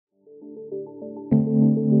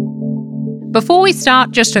Before we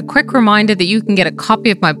start, just a quick reminder that you can get a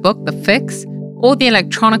copy of my book, The Fix, or the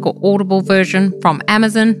electronic or audible version from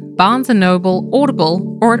Amazon, Barnes & Noble,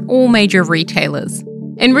 Audible, or at all major retailers.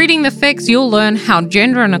 In reading The Fix, you'll learn how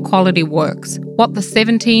gender inequality works, what the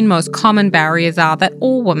 17 most common barriers are that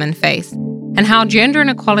all women face, and how gender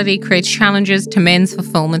inequality creates challenges to men's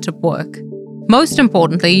fulfillment of work. Most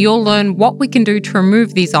importantly, you'll learn what we can do to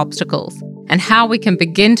remove these obstacles and how we can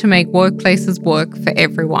begin to make workplaces work for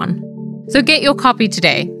everyone. So get your copy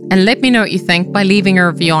today and let me know what you think by leaving a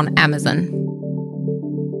review on Amazon.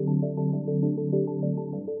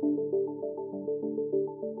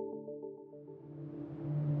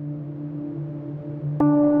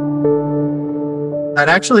 I'd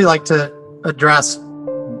actually like to address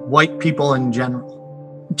white people in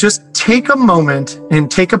general. Just take a moment and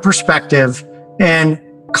take a perspective and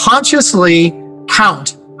consciously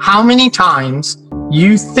count how many times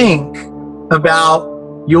you think about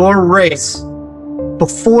your race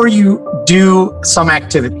before you do some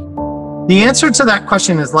activity. The answer to that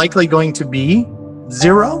question is likely going to be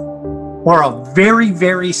 0 or a very,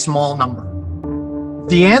 very small number.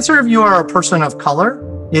 The answer if you are a person of color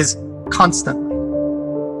is constantly.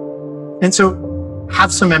 And so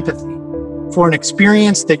have some empathy for an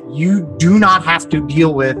experience that you do not have to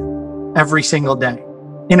deal with every single day.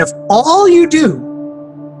 And if all you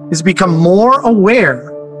do is become more aware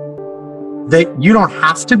that you don't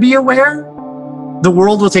have to be aware, the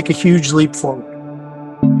world will take a huge leap forward.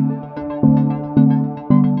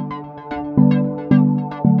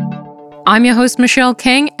 I'm your host, Michelle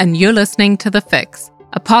King, and you're listening to The Fix,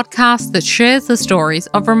 a podcast that shares the stories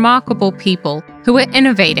of remarkable people who are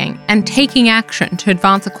innovating and taking action to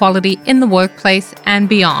advance equality in the workplace and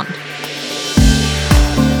beyond.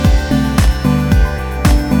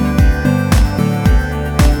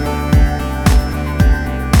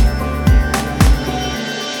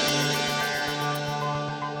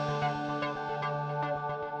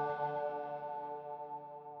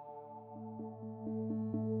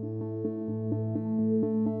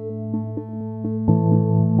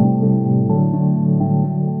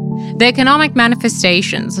 The economic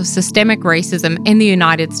manifestations of systemic racism in the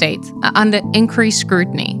United States are under increased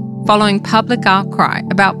scrutiny following public outcry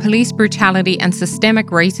about police brutality and systemic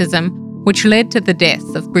racism, which led to the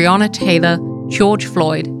deaths of Breonna Taylor, George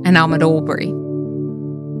Floyd, and Ahmaud Arbery.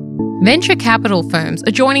 Venture capital firms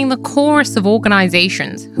are joining the chorus of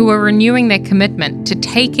organizations who are renewing their commitment to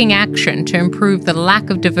taking action to improve the lack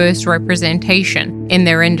of diverse representation in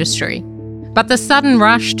their industry. But the sudden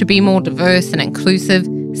rush to be more diverse and inclusive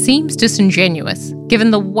seems disingenuous,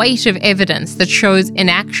 given the weight of evidence that shows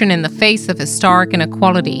inaction in the face of historic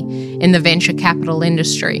inequality in the venture capital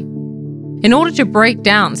industry. In order to break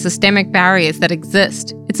down systemic barriers that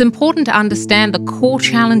exist, it's important to understand the core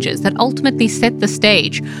challenges that ultimately set the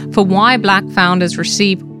stage for why Black founders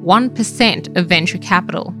receive 1% of venture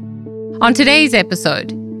capital. On today's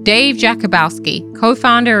episode, Dave Jakubowski,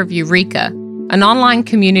 co-founder of Eureka, an online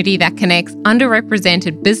community that connects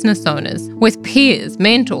underrepresented business owners with peers,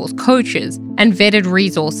 mentors, coaches, and vetted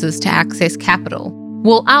resources to access capital,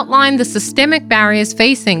 will outline the systemic barriers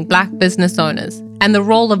facing Black business owners and the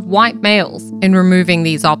role of white males in removing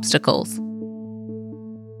these obstacles.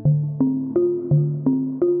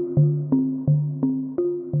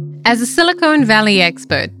 As a Silicon Valley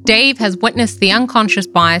expert, Dave has witnessed the unconscious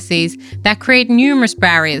biases that create numerous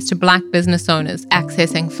barriers to Black business owners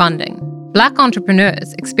accessing funding. Black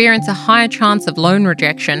entrepreneurs experience a higher chance of loan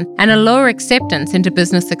rejection and a lower acceptance into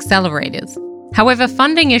business accelerators. However,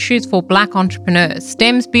 funding issues for Black entrepreneurs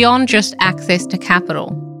stems beyond just access to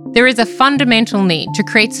capital. There is a fundamental need to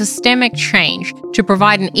create systemic change to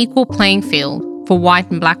provide an equal playing field for white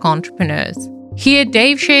and Black entrepreneurs. Here,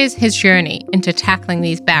 Dave shares his journey into tackling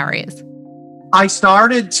these barriers. I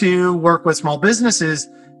started to work with small businesses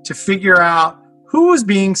to figure out who was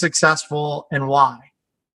being successful and why.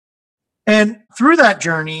 And through that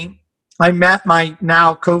journey, I met my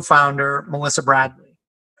now co-founder, Melissa Bradley.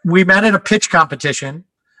 We met at a pitch competition,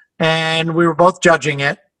 and we were both judging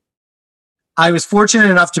it. I was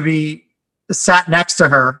fortunate enough to be sat next to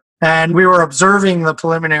her, and we were observing the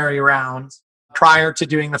preliminary rounds prior to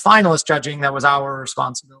doing the finalist judging. That was our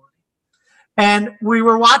responsibility. And we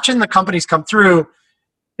were watching the companies come through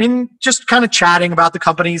and just kind of chatting about the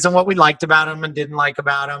companies and what we liked about them and didn't like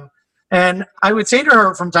about them. And I would say to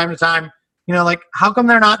her from time to time, like, how come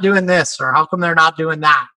they're not doing this? Or how come they're not doing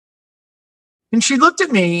that? And she looked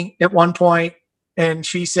at me at one point and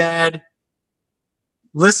she said,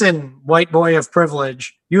 listen, white boy of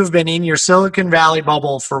privilege, you have been in your Silicon Valley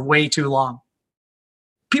bubble for way too long.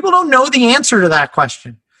 People don't know the answer to that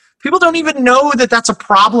question. People don't even know that that's a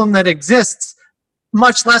problem that exists.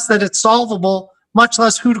 much less that it's solvable, much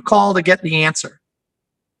less who to call to get the answer.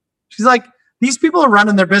 She's like, these people are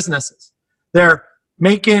running their businesses. They're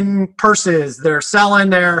making purses, they're selling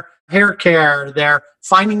their hair care, they're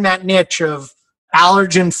finding that niche of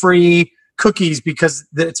allergen-free cookies because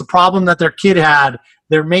it's a problem that their kid had.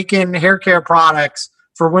 They're making hair care products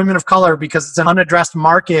for women of color because it's an unaddressed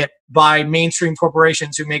market by mainstream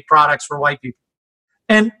corporations who make products for white people.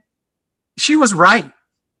 And she was right.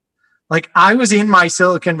 Like, I was in my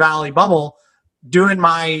Silicon Valley bubble doing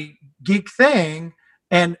my geek thing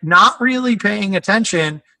and not really paying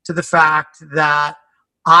attention to the fact that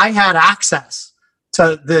I had access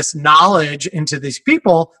to this knowledge and to these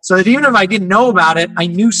people, so that even if I didn't know about it, I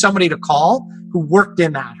knew somebody to call who worked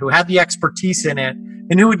in that, who had the expertise in it,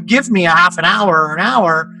 and who would give me a half an hour or an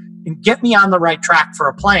hour and get me on the right track for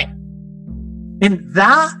a plan. And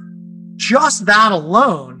that, just that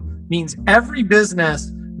alone, means every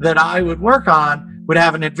business that I would work on would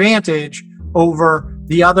have an advantage over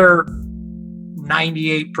the other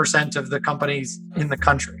 98% of the companies in the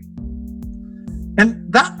country.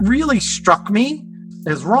 And that really struck me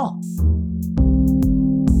as wrong.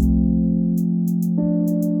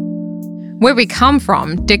 Where we come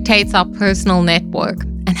from dictates our personal network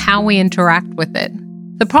and how we interact with it.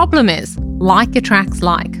 The problem is, like attracts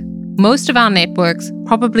like. Most of our networks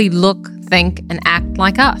probably look, think, and act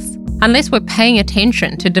like us, unless we're paying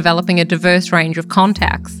attention to developing a diverse range of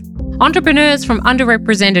contacts. Entrepreneurs from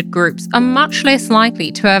underrepresented groups are much less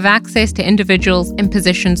likely to have access to individuals in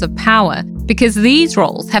positions of power because these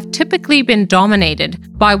roles have typically been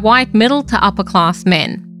dominated by white middle to upper class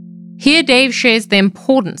men. Here, Dave shares the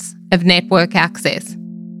importance of network access.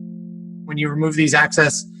 When you remove these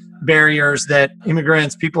access barriers that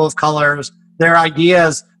immigrants, people of colors, their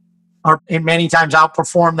ideas are in many times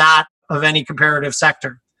outperform that of any comparative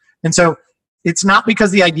sector. And so it's not because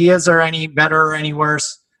the ideas are any better or any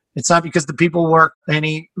worse. It's not because the people work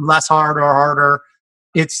any less hard or harder.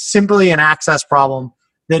 It's simply an access problem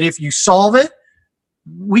that if you solve it,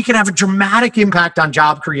 we can have a dramatic impact on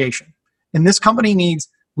job creation. And this company needs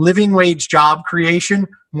living wage job creation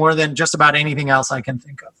more than just about anything else I can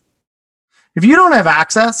think of. If you don't have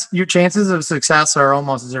access, your chances of success are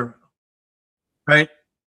almost zero, right?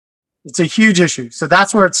 It's a huge issue. So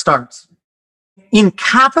that's where it starts. In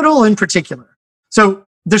capital in particular. So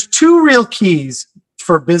there's two real keys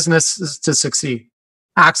for businesses to succeed: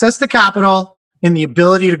 access to capital and the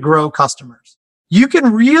ability to grow customers. You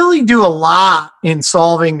can really do a lot in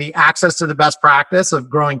solving the access to the best practice of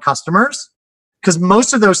growing customers because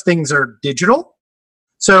most of those things are digital.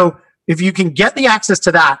 So if you can get the access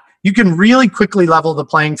to that, you can really quickly level the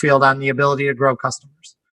playing field on the ability to grow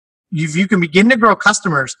customers. If you can begin to grow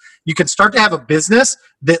customers, you can start to have a business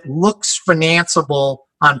that looks financeable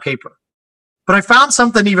on paper. But I found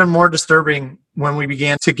something even more disturbing when we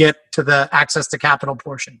began to get to the access to capital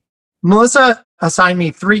portion. Melissa assigned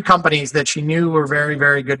me 3 companies that she knew were very,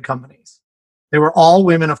 very good companies. They were all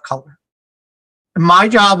women of color. And my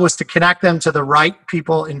job was to connect them to the right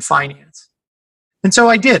people in finance. And so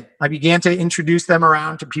I did. I began to introduce them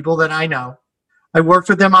around to people that I know. I worked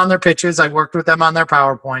with them on their pitches. I worked with them on their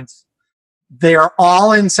PowerPoints. They are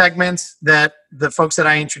all in segments that the folks that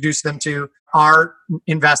I introduced them to are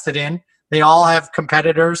invested in. They all have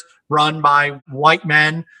competitors run by white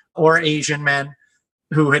men or Asian men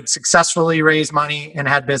who had successfully raised money and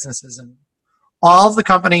had businesses. And all of the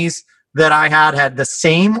companies that I had the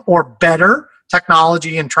same or better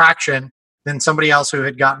technology and traction than somebody else who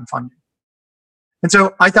had gotten funding. And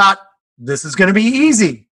so I thought, this is going to be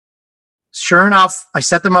easy. Sure enough, I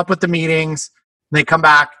set them up with the meetings. They come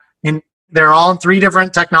back, and they're all in 3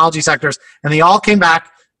 different technology sectors, and they all came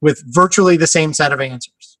back with virtually the same set of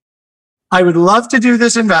answers. I would love to do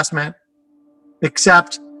this investment,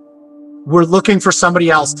 except we're looking for somebody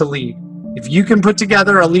else to lead. If you can put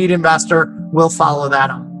together a lead investor, we'll follow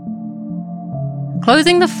that on.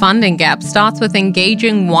 Closing the funding gap starts with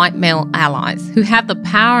engaging white male allies who have the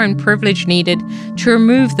power and privilege needed to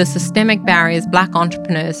remove the systemic barriers Black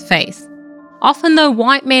entrepreneurs face. Often, though,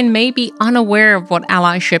 white men may be unaware of what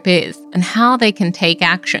allyship is and how they can take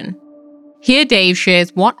action. Here, Dave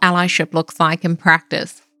shares what allyship looks like in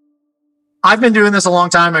practice. I've been doing this a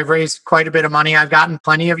long time. I've raised quite a bit of money. I've gotten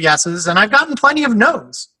plenty of yeses, and I've gotten plenty of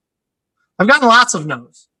no's. I've gotten lots of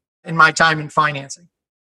no's in my time in financing.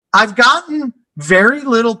 I've gotten very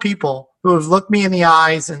little people who have looked me in the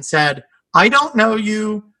eyes and said, I don't know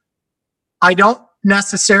you. I don't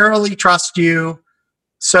necessarily trust you.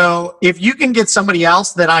 So if you can get somebody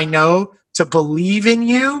else that I know to believe in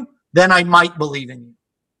you, then I might believe in you.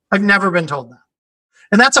 I've never been told that.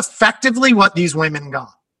 And that's effectively what these women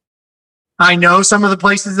got. I know some of the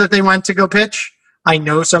places that they went to go pitch. I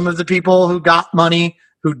know some of the people who got money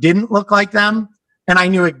who didn't look like them, and I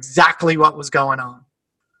knew exactly what was going on.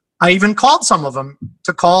 I even called some of them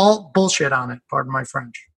to call bullshit on it, pardon my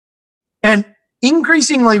French. And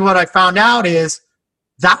increasingly what I found out is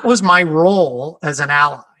that was my role as an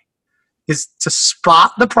ally, is to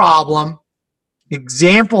spot the problem,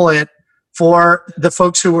 example it for the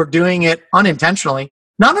folks who were doing it unintentionally.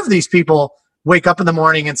 None of these people wake up in the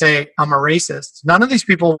morning and say, I'm a racist. None of these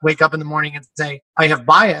people wake up in the morning and say, I have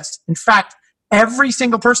bias. In fact, every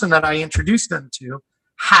single person that I introduce them to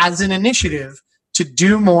has an initiative to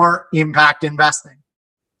do more impact investing,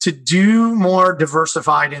 to do more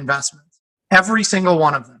diversified investments. Every single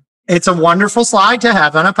one of them. It's a wonderful slide to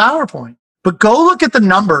have on a PowerPoint. But go look at the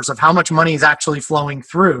numbers of how much money is actually flowing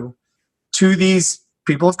through to these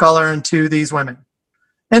people of color and to these women.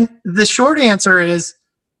 And the short answer is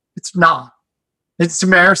it's not. It's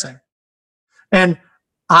embarrassing. And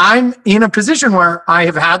I'm in a position where I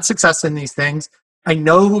have had success in these things. I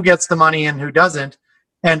know who gets the money and who doesn't.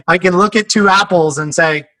 And I can look at two apples and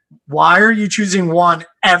say, why are you choosing one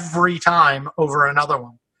every time over another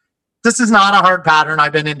one? This is not a hard pattern.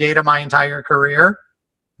 I've been in data my entire career.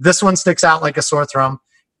 This one sticks out like a sore thumb,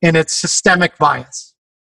 and it's systemic bias.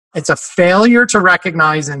 It's a failure to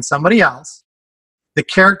recognize in somebody else the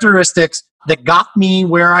characteristics that got me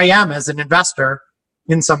where I am as an investor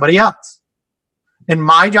in somebody else. And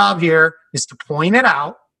my job here is to point it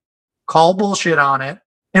out, call bullshit on it.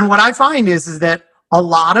 And what I find is that a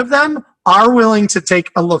lot of them are willing to take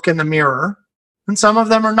a look in the mirror, and some of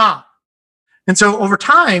them are not. And so over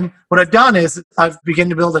time, what I've done is I've begun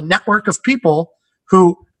to build a network of people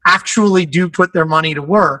who actually do put their money to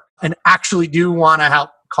work and actually do want to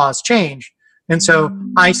help cause change. And so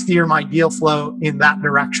I steer my deal flow in that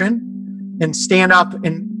direction and stand up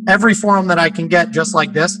in every forum that I can get, just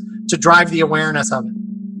like this, to drive the awareness of it.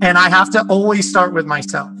 And I have to always start with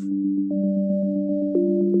myself.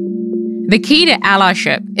 The key to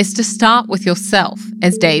allyship is to start with yourself,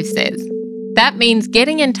 as Dave says. That means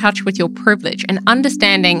getting in touch with your privilege and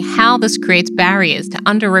understanding how this creates barriers to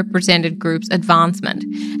underrepresented groups' advancement,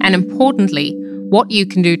 and importantly, what you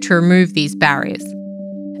can do to remove these barriers.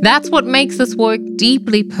 That's what makes this work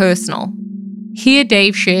deeply personal. Here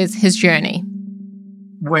Dave shares his journey.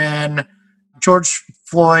 When George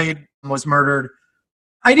Floyd was murdered,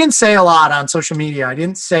 I didn't say a lot on social media. I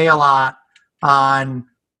didn't say a lot on,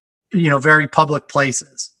 very public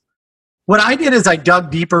places. What I did is I dug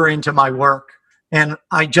deeper into my work and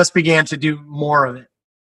I just began to do more of it.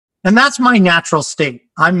 And that's my natural state.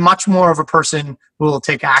 I'm much more of a person who will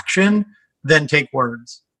take action than take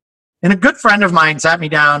words. And a good friend of mine sat me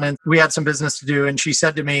down and we had some business to do. And she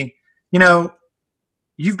said to me,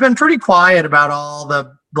 you've been pretty quiet about all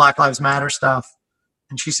the Black Lives Matter stuff.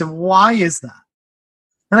 And she said, why is that?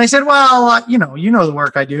 And I said, well, you know the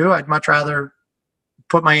work I do. I'd much rather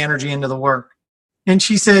put my energy into the work. And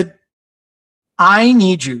she said, I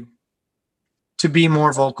need you to be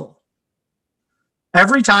more vocal.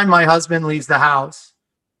 Every time my husband leaves the house,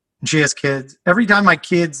 and she has kids, every time my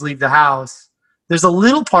kids leave the house, there's a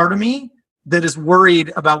little part of me that is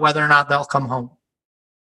worried about whether or not they'll come home.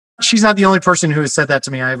 She's not the only person who has said that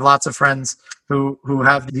to me. I have lots of friends who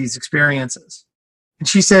have these experiences. And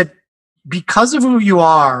she said, because of who you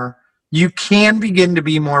are, you can begin to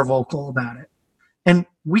be more vocal about it. And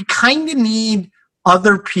we kind of need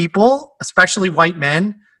other people, especially white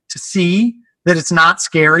men, to see that it's not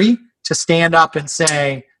scary to stand up and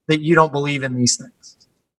say that you don't believe in these things,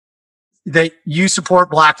 that you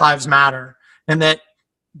support Black Lives Matter, and that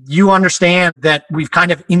you understand that we've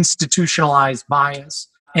kind of institutionalized bias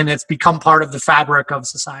and it's become part of the fabric of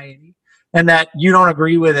society, and that you don't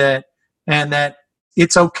agree with it, and that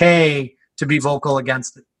it's okay to be vocal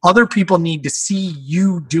against it. Other people need to see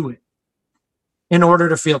you do it in order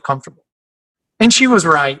to feel comfortable. And she was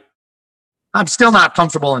right. I'm still not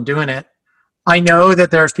comfortable in doing it. I know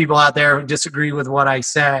that there's people out there who disagree with what I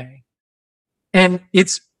say. And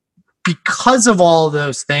it's because of all of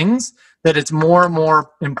those things that it's more and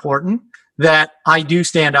more important that I do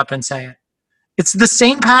stand up and say it. It's the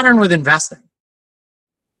same pattern with investing.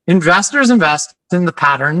 Investors invest in the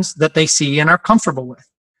patterns that they see and are comfortable with.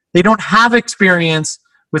 They don't have experience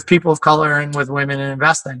with people of color and with women in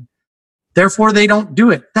investing. Therefore, they don't do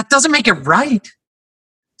it. That doesn't make it right.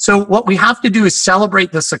 So what we have to do is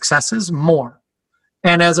celebrate the successes more.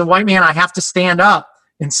 And as a white man, I have to stand up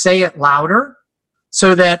and say it louder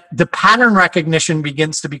so that the pattern recognition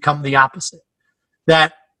begins to become the opposite.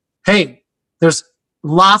 That, hey, there's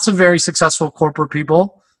lots of very successful corporate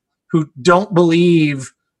people who don't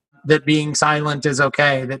believe that being silent is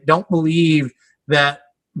okay, that don't believe that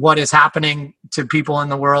what is happening to people in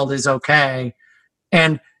the world is okay.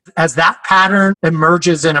 And as that pattern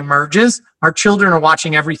emerges and emerges, our children are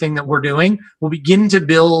watching everything that we're doing. We'll begin to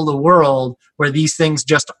build a world where these things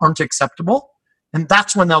just aren't acceptable. And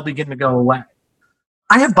that's when they'll begin to go away.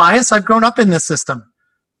 I have bias. I've grown up in this system.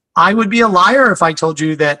 I would be a liar if I told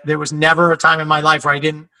you that there was never a time in my life where I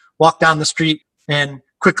didn't walk down the street and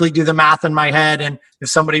quickly do the math in my head. And if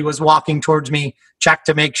somebody was walking towards me, check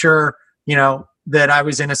to make sure, that I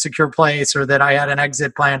was in a secure place or that I had an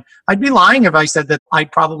exit plan. I'd be lying if I said that I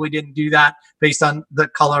probably didn't do that based on the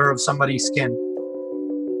color of somebody's skin.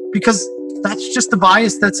 Because that's just the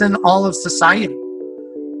bias that's in all of society.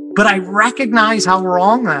 But I recognize how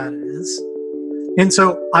wrong that is. And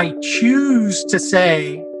so I choose to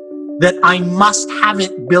say that I must have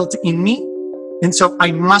it built in me. And so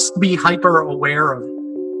I must be hyper aware of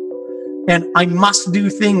it. And I must do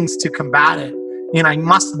things to combat it. And I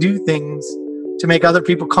must do things to make other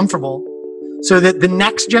people comfortable so that the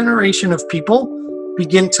next generation of people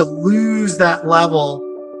begin to lose that level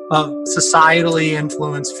of societally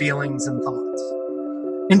influenced feelings and thoughts.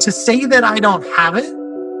 And to say that I don't have it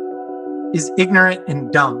is ignorant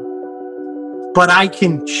and dumb. But I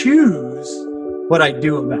can choose what I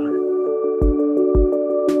do about it.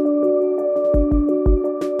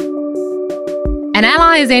 An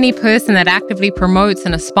ally is any person that actively promotes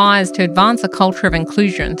and aspires to advance a culture of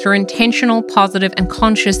inclusion through intentional, positive, and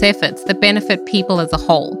conscious efforts that benefit people as a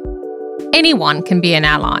whole. Anyone can be an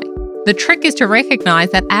ally. The trick is to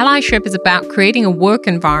recognize that allyship is about creating a work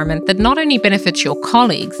environment that not only benefits your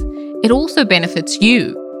colleagues, it also benefits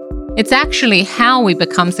you. It's actually how we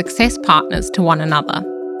become success partners to one another.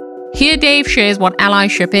 Here, Dave shares what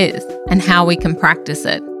allyship is and how we can practice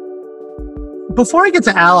it. Before I get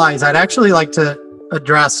to allies, I'd actually like to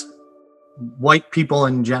address white people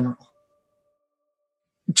in general.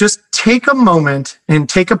 Just take a moment and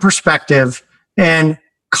take a perspective and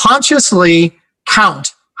consciously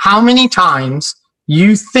count how many times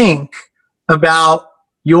you think about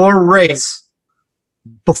your race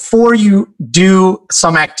before you do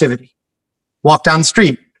some activity. Walk down the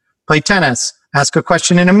street, play tennis, ask a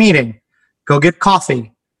question in a meeting, go get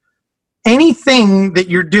coffee. Anything that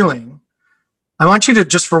you're doing, I want you to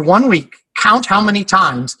just for 1 week, count how many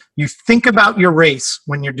times you think about your race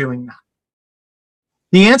when you're doing that.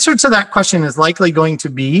 The answer to that question is likely going to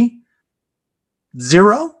be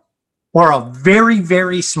 0 or a very,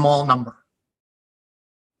 very small number.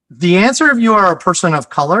 The answer if you are a person of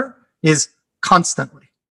color is constantly.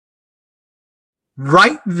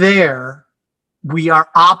 Right there, we are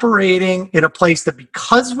operating in a place that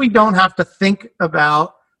because we don't have to think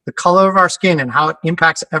about the color of our skin and how it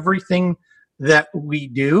impacts everything that we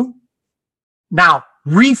do. Now,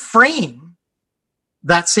 reframe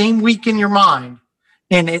that same week in your mind.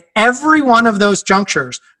 And at every one of those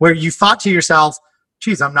junctures where you thought to yourself,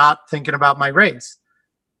 geez, I'm not thinking about my race.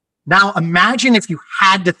 Now, imagine if you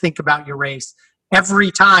had to think about your race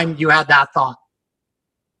every time you had that thought.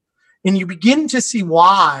 And you begin to see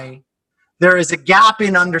why there is a gap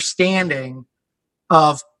in understanding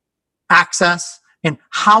of access and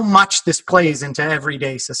how much this plays into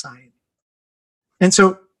everyday society. And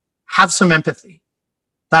so have some empathy.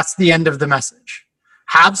 That's the end of the message.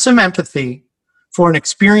 Have some empathy for an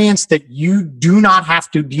experience that you do not have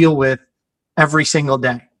to deal with every single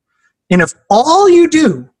day. And if all you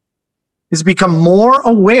do is become more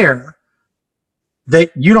aware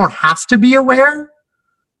that you don't have to be aware,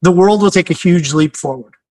 the world will take a huge leap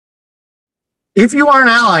forward. If you are an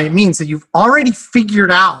ally, it means that you've already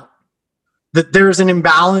figured out that there's an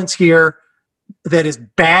imbalance here that is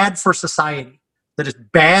bad for society, that is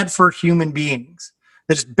bad for human beings,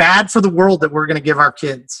 that is bad for the world that we're going to give our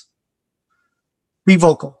kids. Be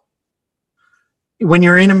vocal. When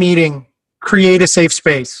you're in a meeting, create a safe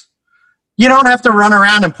space. You don't have to run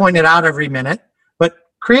around and point it out every minute, but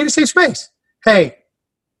create a safe space. Hey,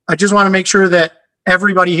 I just want to make sure that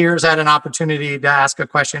everybody here has had an opportunity to ask a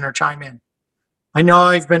question or chime in. I know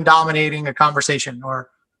I've been dominating a conversation, or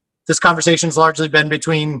this conversation's largely been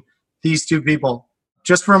between these two people.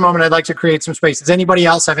 Just for a moment, I'd like to create some space. Does anybody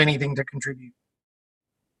else have anything to contribute?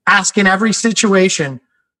 Ask in every situation,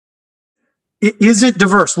 is it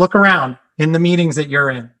diverse? Look around in the meetings that you're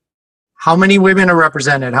in. How many women are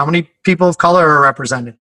represented? How many people of color are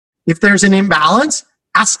represented? If there's an imbalance,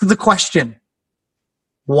 ask the question,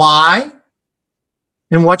 why?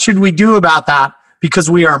 And what should we do about that?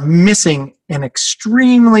 Because we are missing an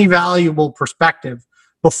extremely valuable perspective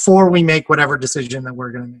before we make whatever decision that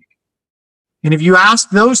we're going to make. And if you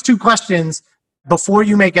ask those two questions before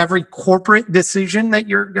you make every corporate decision that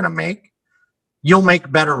you're going to make, you'll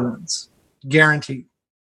make better ones. Guaranteed.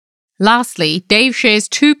 Lastly, Dave shares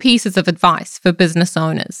 2 pieces of advice for business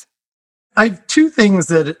owners. I have two things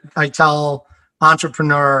that I tell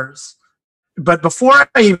entrepreneurs, but before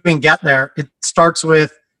I even get there, it starts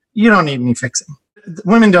with, you don't need any fixing.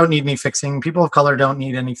 Women don't need any fixing. People of color don't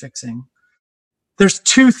need any fixing. There's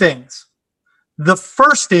two things. The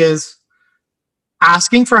first is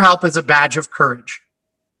asking for help is a badge of courage.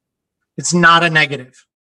 It's not a negative.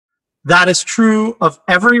 That is true of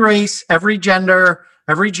every race, every gender,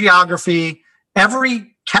 every geography,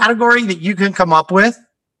 every category that you can come up with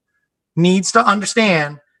needs to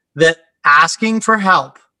understand that asking for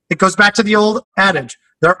help, it goes back to the old adage,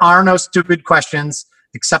 there are no stupid questions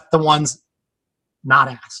except the ones not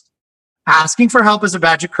asked. Asking for help is a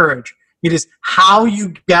badge of courage. It is how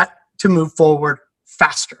you get to move forward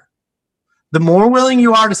faster. The more willing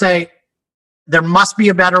you are to say, there must be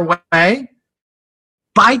a better way,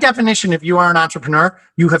 by definition, if you are an entrepreneur,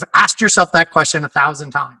 you have asked yourself that question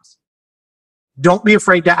 1,000 times. Don't be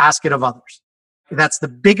afraid to ask it of others. That's the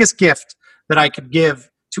biggest gift that I could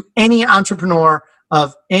give to any entrepreneur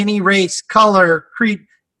of any race, color, creed,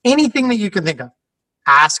 anything that you can think of.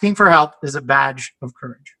 Asking for help is a badge of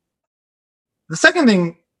courage. The second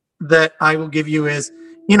thing that I will give you is,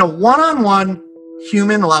 in a one-on-one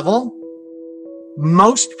human level,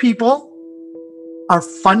 most people are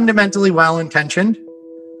fundamentally well-intentioned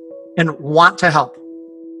and want to help.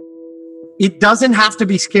 It doesn't have to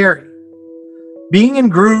be scary. Being in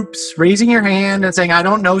groups, raising your hand and saying, I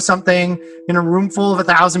don't know something, in a room full of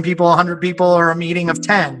 1,000 people, 100 people, or a meeting of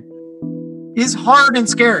 10 is hard and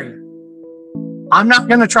scary. I'm not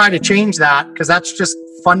going to try to change that because that's just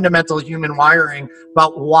fundamental human wiring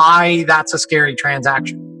about why that's a scary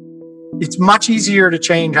transaction. It's much easier to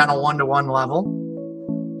change on a one-to-one level.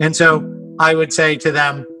 And so I would say to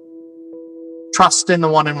them, trust in the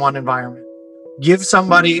one-on-one environment. Give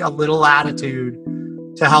somebody a little latitude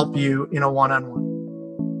to help you in a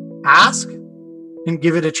one-on-one. Ask and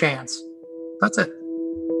give it a chance. That's it.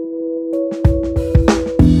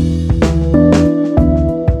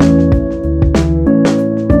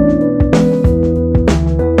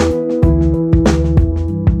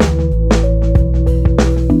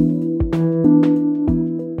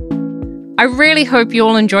 I really hope you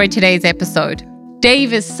all enjoyed today's episode.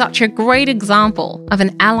 Dave is such a great example of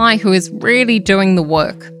an ally who is really doing the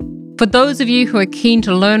work. For those of you who are keen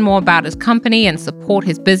to learn more about his company and support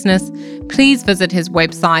his business, please visit his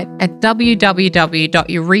website at www.eureka.biz.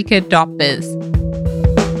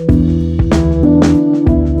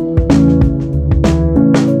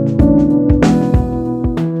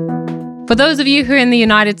 For those of you who are in the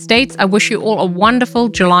United States, I wish you all a wonderful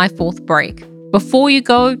July 4th break. Before you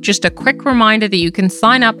go, just a quick reminder that you can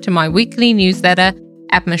sign up to my weekly newsletter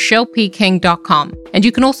at michellepking.com. And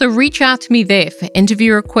you can also reach out to me there for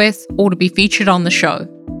interview requests or to be featured on the show.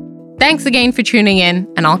 Thanks again for tuning in,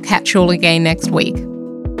 and I'll catch you all again next week.